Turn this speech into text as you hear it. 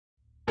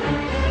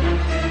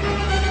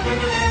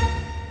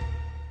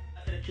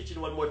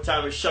kitchen one more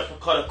time with Chef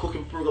Ricardo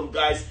cooking program,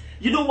 guys.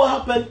 You know what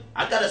happened?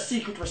 I got a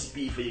secret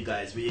recipe for you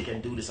guys where you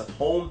can do this at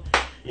home.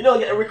 You know, I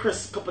get a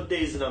request a couple of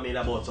days,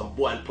 about some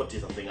boiled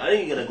potato thing. I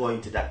ain't gonna go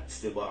into that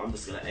still, but I'm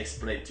just gonna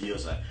explain to you.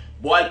 So,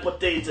 boiled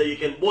potato, you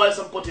can boil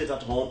some potato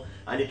at home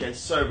and you can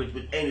serve it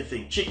with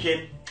anything: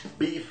 chicken,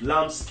 beef,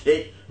 lamb,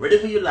 steak,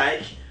 whatever you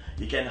like.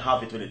 You can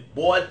have it with it.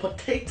 Boiled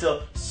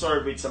potato,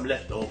 serve with some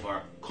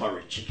leftover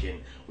curry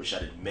chicken, which I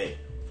did make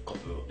a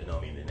couple,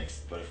 the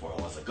next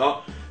 24 hours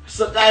ago.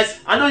 So guys,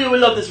 I know you will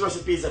love this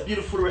recipe. It's a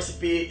beautiful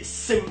recipe,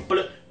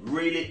 simple,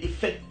 really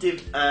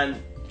effective,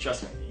 and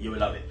trust me, you will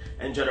love it.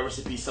 Enjoy the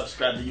recipe,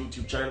 subscribe to the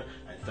YouTube channel,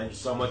 and thank you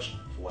so much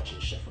for watching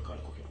Chef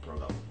Ricardo cooking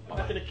program. I'm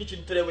back in the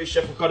kitchen today with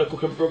Chef Ricardo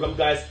cooking program,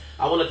 guys.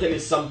 I want to tell you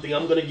something.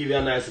 I'm going to give you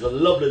a nice,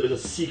 lovely little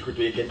secret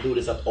where you can do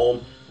this at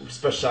home,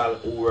 special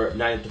over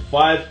 9 to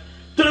 5.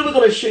 Today we're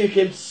going to show you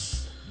can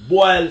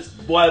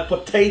boil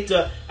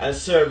potato and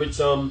serve with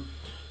some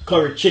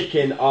curry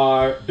chicken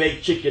or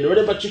baked chicken.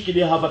 Whatever chicken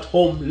you have at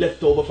home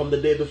left over from the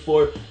day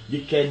before,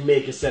 you can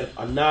make yourself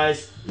a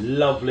nice,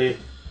 lovely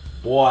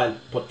boiled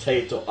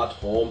potato at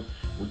home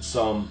with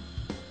some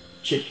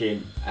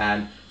chicken.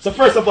 And so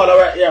first of all,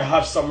 right here I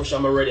have some which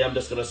I'm already. I'm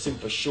just going to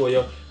simply show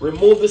you.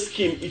 Remove the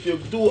skin. If you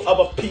do have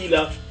a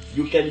peeler,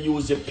 you can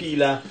use your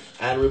peeler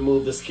and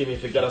remove the skin.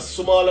 If you got a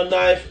smaller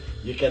knife,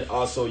 you can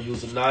also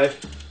use a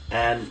knife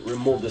and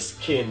remove the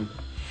skin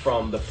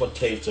from the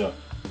potato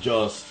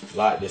just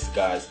like this,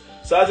 guys.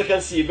 So as you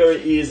can see,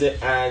 very easy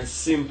and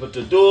simple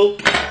to do,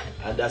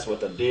 and that's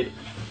what I did.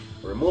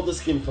 Remove the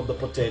skin from the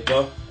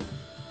potato,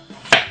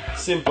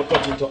 simple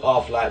cut into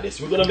half like this.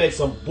 We're gonna make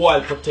some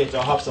boiled potato.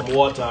 I have some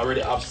water, I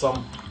already have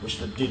some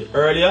which I did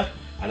earlier,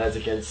 and as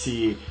you can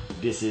see,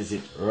 this is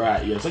it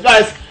right here. So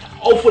guys,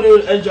 hopefully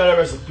you'll enjoy the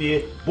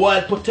recipe.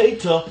 Boiled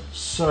potato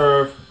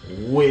served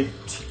with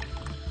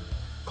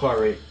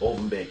curry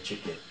oven baked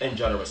chicken.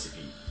 Enjoy the recipe.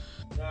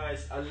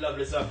 Nice and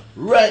lovely. So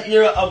right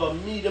here I have a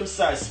medium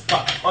sized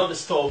pot on the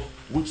stove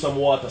with some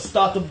water.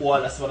 Start to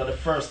boil. That's one of the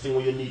first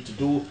things you need to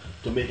do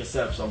to make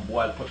yourself some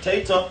boiled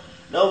potato.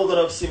 Now we're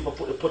gonna simply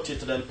put the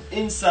potato them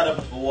inside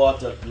of the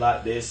water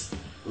like this.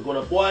 We're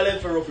gonna boil them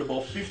for roughly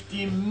about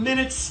 15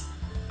 minutes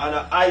at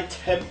a high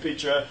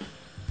temperature.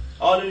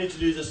 All you need to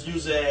do is just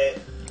use a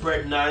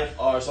bread knife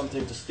or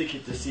something to stick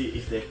it to see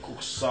if they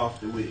cook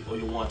soft the way or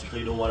you want it, because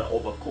you don't want to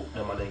overcook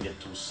them and then get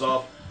too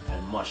soft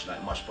and mush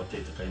like mashed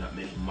potato, because you're not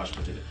making mashed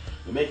potato.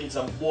 We're making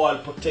some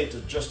boiled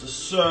potato just to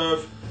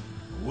serve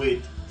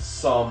with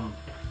some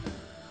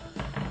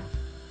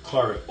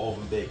curry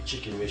oven baked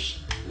chicken which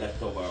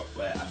left over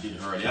where I did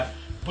earlier.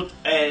 Put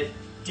a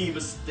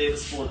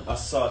teaspoon of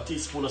salt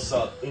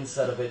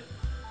inside of it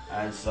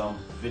and some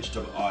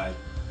vegetable oil.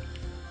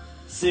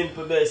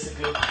 Simple,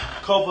 basically.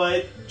 Cover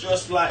it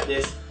just like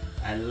this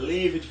and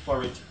leave it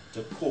for it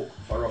to cook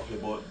for roughly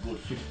about good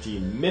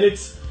 15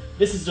 minutes.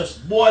 This is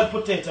just boiled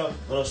potato. I'm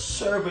gonna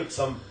serve with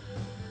some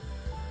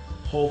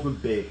oven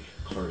baked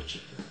curry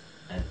chicken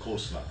and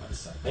coleslaw on the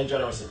side. Enjoy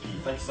the recipe.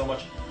 Thank you so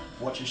much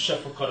for watching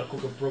Chef Ricardo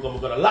cooking program.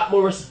 We've got a lot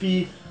more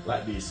recipe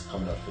like this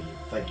coming up for you.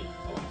 Thank you.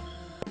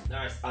 Bye-bye.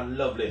 Nice and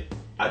lovely.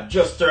 I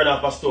just turned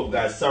off my stove,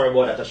 guys. Sorry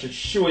about that. I should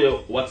show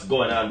you what's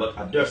going on, but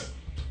I just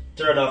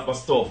turned off my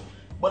stove.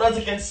 But as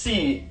you can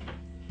see,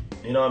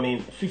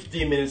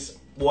 15 minutes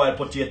boiled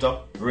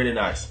potato, really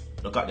nice.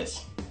 Look at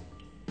this.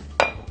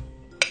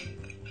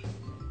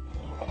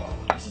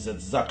 This is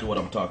exactly what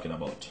I'm talking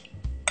about.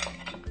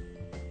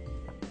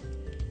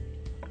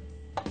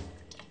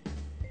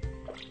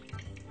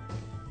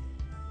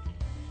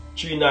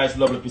 Three nice,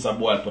 lovely pieces of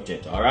boiled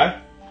potato,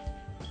 alright?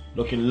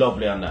 Looking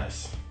lovely and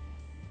nice.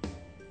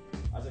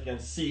 As you can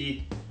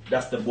see,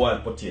 that's the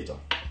boiled potato.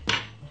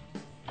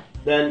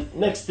 Then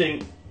next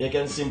thing, you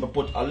can simply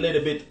put a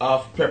little bit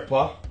of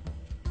pepper,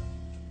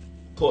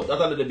 a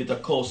little bit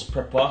of coarse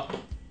pepper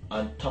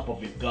on top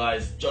of it,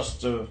 guys, just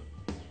to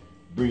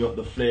bring up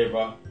the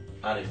flavor.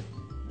 And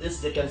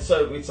this you can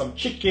serve with some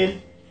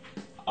chicken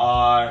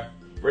or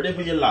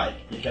whatever you like.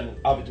 You can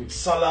have it with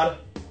salad,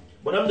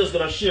 but I'm just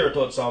gonna share it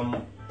out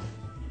some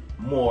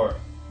more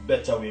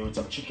better way with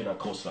some chicken and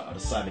coleslaw at the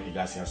side, if you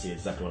guys can see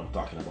exactly what I'm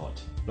talking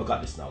about. Look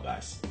at this now,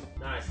 guys.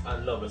 Nice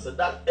and lovely. So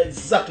that's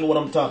exactly what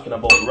I'm talking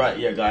about right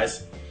here,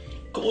 guys.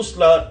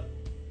 Coleslaw,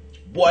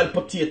 boiled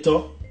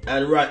potato,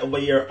 and right over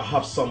here I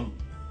have some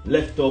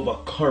leftover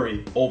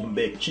curry oven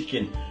baked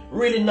chicken.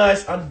 Really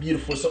nice and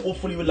beautiful. So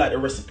hopefully you will like the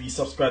recipe.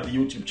 Subscribe to the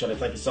YouTube channel.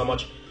 Thank you so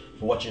much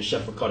for watching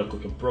Chef Ricardo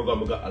cooking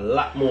program. We got a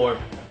lot more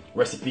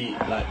recipe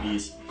like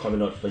this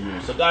coming out for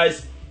you. So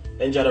guys,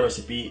 enjoy the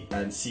recipe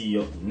and see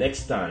you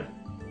next time.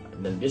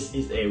 And then this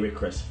is a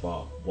request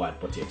for boiled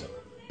potato.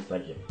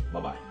 Thank you.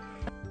 Bye bye.